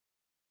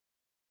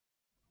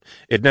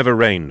It never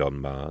rained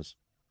on Mars.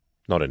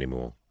 Not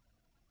anymore.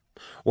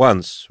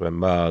 Once, when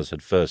Mars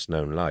had first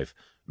known life,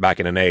 back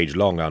in an age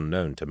long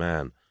unknown to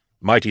man,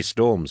 mighty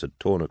storms had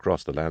torn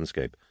across the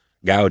landscape,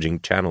 gouging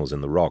channels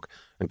in the rock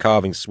and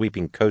carving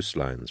sweeping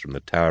coastlines from the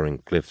towering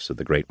cliffs of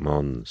the great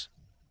Mons.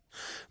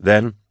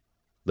 Then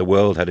the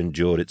world had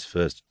endured its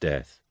first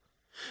death,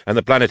 and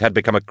the planet had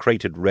become a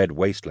cratered red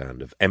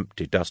wasteland of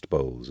empty dust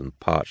bowls and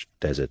parched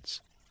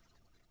deserts.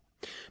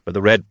 But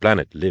the red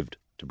planet lived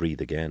to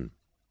breathe again.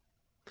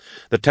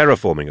 The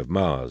terraforming of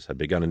Mars had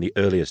begun in the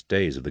earliest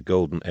days of the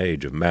golden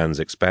age of man's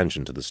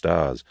expansion to the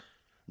stars,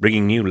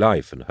 bringing new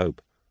life and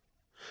hope.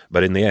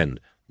 But in the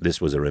end,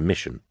 this was a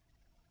remission,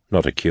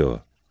 not a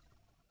cure.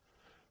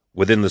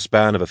 Within the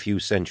span of a few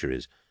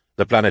centuries,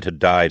 the planet had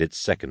died its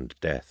second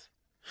death,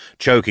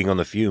 choking on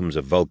the fumes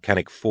of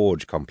volcanic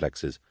forge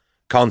complexes,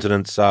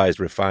 continent-sized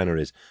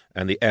refineries,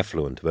 and the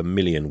effluent of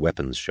 1,000,000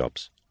 weapons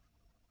shops.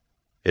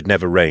 It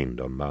never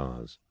rained on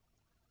Mars.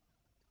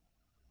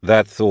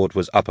 That thought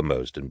was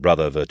uppermost in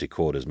Brother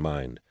Verticorda's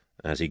mind,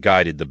 as he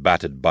guided the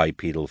battered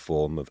bipedal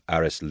form of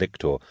Aris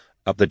Lictor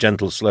up the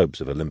gentle slopes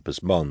of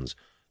Olympus Mons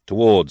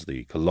towards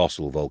the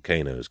colossal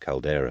volcano's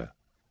caldera.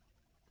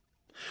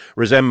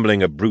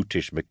 Resembling a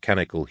brutish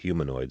mechanical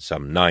humanoid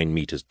some 9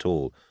 meters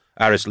tall,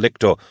 Aris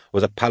Lictor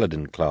was a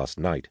paladin-class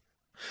knight,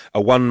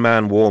 a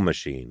one-man war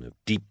machine of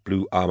deep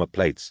blue armor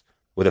plates,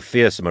 with a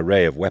fearsome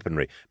array of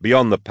weaponry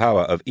beyond the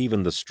power of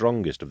even the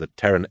strongest of the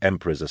Terran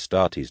Emperor's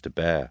Astartes to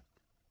bear.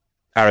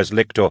 Aris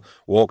Lictor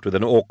walked with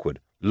an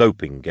awkward,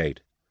 loping gait,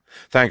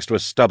 thanks to a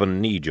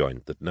stubborn knee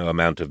joint that no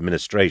amount of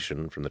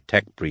ministration from the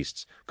tech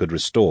priests could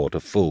restore to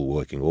full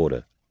working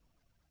order.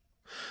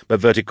 But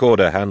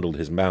Verticorda handled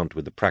his mount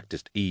with the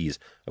practised ease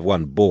of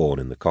one born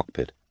in the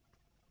cockpit.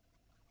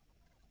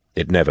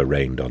 It never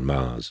rained on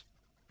Mars.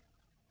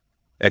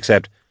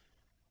 Except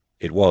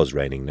it was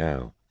raining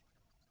now.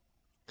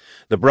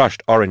 The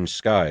brushed orange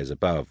skies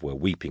above were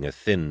weeping a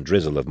thin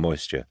drizzle of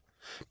moisture,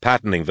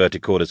 patterning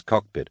Verticorda's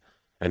cockpit,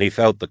 and he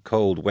felt the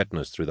cold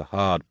wetness through the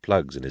hard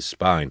plugs in his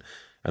spine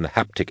and the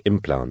haptic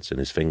implants in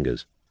his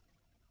fingers.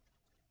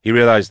 He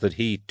realized that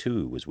he,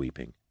 too, was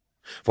weeping,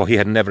 for he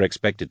had never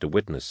expected to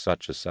witness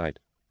such a sight,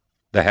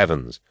 the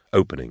heavens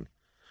opening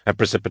and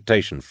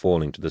precipitation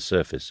falling to the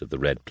surface of the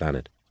red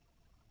planet.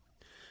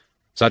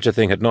 Such a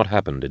thing had not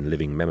happened in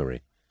living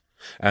memory,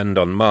 and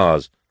on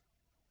Mars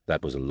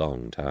that was a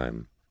long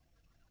time.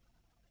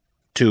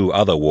 2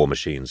 other war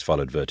machines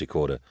followed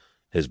Verticorda,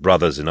 his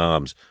brothers in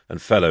arms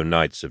and fellow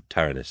knights of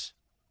Taranis.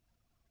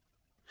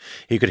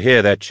 He could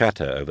hear their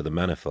chatter over the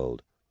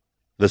manifold,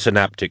 the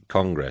synaptic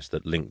congress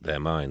that linked their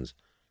minds,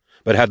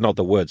 but had not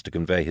the words to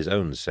convey his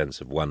own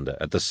sense of wonder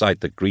at the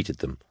sight that greeted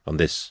them on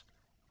this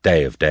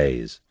day of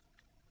days.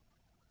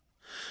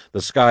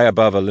 The sky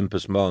above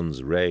Olympus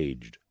Mons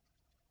raged.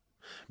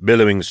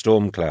 Billowing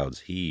storm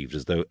clouds heaved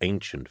as though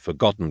ancient,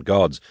 forgotten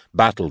gods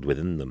battled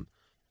within them,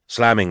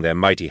 slamming their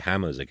mighty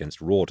hammers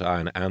against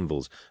wrought-iron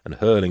anvils and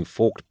hurling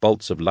forked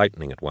bolts of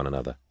lightning at one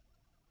another.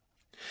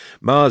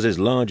 Mars's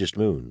largest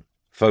moon,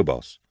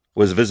 Phobos,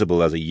 was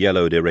visible as a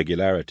yellowed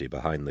irregularity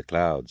behind the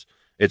clouds,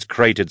 its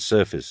cratered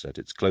surface at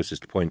its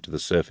closest point to the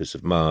surface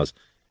of Mars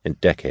in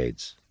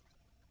decades.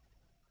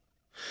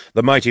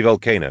 The mighty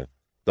volcano,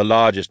 the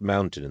largest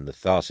mountain in the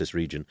Tharsis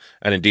region,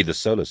 and indeed the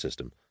solar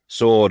system,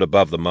 soared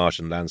above the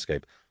Martian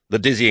landscape, the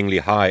dizzyingly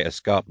high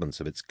escarpments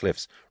of its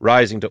cliffs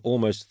rising to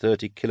almost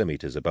 30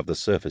 kilometers above the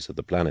surface of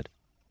the planet.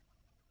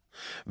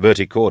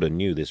 Verticorda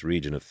knew this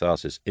region of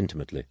Tharsis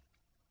intimately.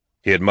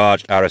 He had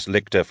marched Aris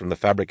Lictor from the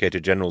Fabricator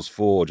General's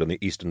forge on the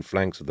eastern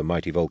flanks of the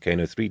mighty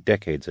volcano 3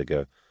 decades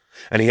ago,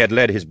 and he had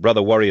led his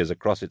brother warriors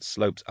across its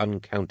slopes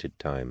uncounted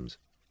times.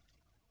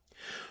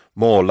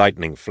 More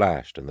lightning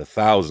flashed, and the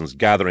thousands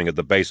gathering at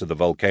the base of the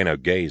volcano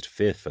gazed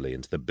fearfully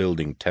into the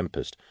building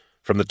tempest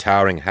from the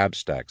towering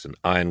habstacks and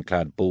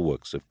ironclad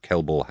bulwarks of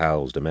Kelbal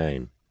Hal's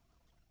domain.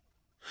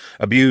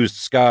 Abused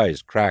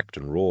skies cracked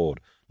and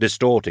roared,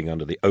 distorting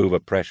under the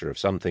overpressure of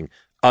something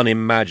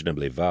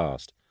unimaginably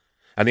vast,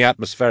 and the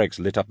atmospherics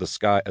lit up the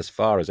sky as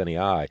far as any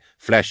eye,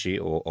 fleshy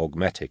or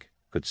augmetic,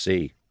 could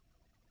see.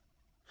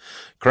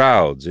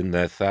 Crowds, in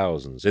their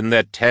thousands, in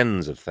their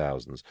tens of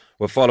thousands,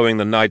 were following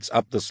the knights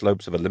up the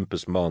slopes of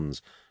Olympus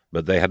Mons,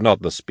 but they had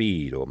not the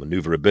speed or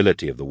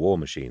maneuverability of the war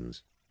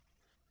machines.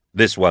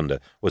 This wonder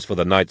was for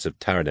the knights of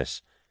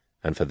Taranis,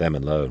 and for them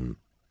alone.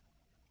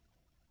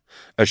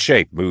 A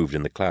shape moved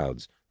in the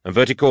clouds, and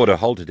Verticorda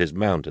halted his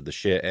mount at the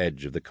sheer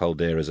edge of the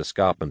caldera's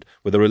escarpment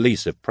with a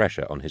release of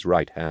pressure on his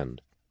right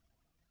hand.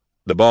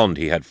 The bond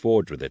he had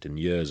forged with it in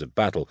years of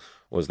battle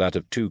was that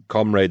of 2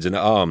 comrades in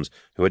arms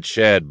who had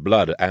shared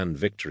blood and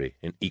victory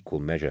in equal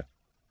measure.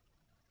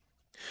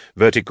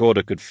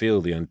 Verticorda could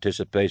feel the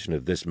anticipation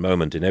of this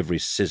moment in every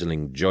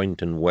sizzling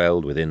joint and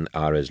weld within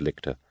Ares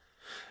Lictor,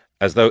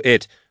 as though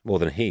it, more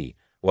than he,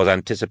 was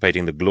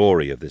anticipating the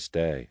glory of this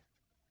day.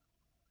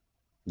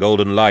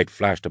 Golden light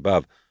flashed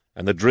above,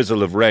 and the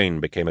drizzle of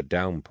rain became a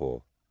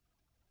downpour.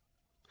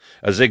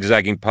 A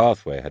zigzagging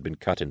pathway had been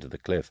cut into the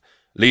cliff,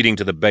 leading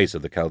to the base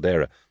of the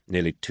caldera,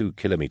 nearly 2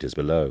 kilometers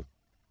below.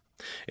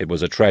 It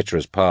was a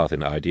treacherous path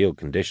in ideal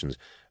conditions,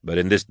 but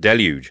in this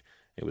deluge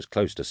it was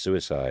close to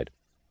suicide.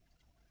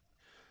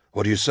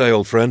 "What do you say,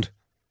 old friend?"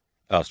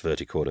 asked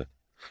Verticorder.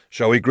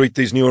 "Shall we greet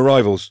these new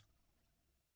arrivals?"